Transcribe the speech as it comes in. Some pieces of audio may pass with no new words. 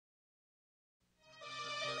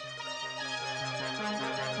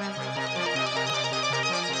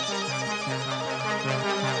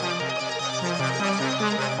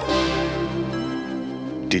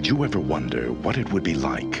Did you ever wonder what it would be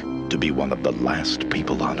like to be one of the last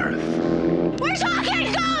people on Earth? We're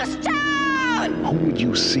talking Ghost Town! Who would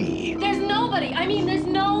you see? There's nobody. I mean, there's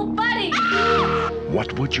nobody.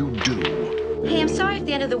 What would you do? Hey, I'm sorry if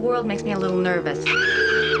the end of the world makes me a little nervous.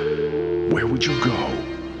 Where would you go?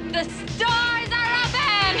 The stars are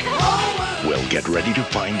open! Well, get ready to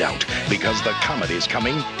find out, because the comet is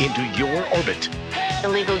coming into your orbit. The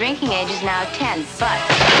legal drinking age is now 10, but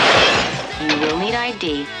you will need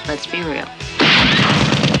ID. Let's be real.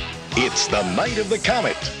 It's the night of the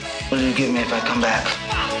comet. What do you give me if I come back?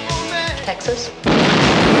 Texas?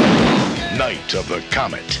 Night of the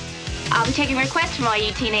comet. I'll be taking requests from all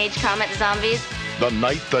you teenage comet zombies. The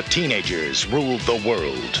night the teenagers ruled the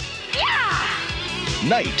world. Yeah!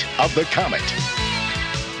 Night of the comet.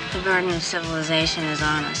 The burden of civilization is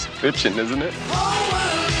on us. Fiction, isn't it?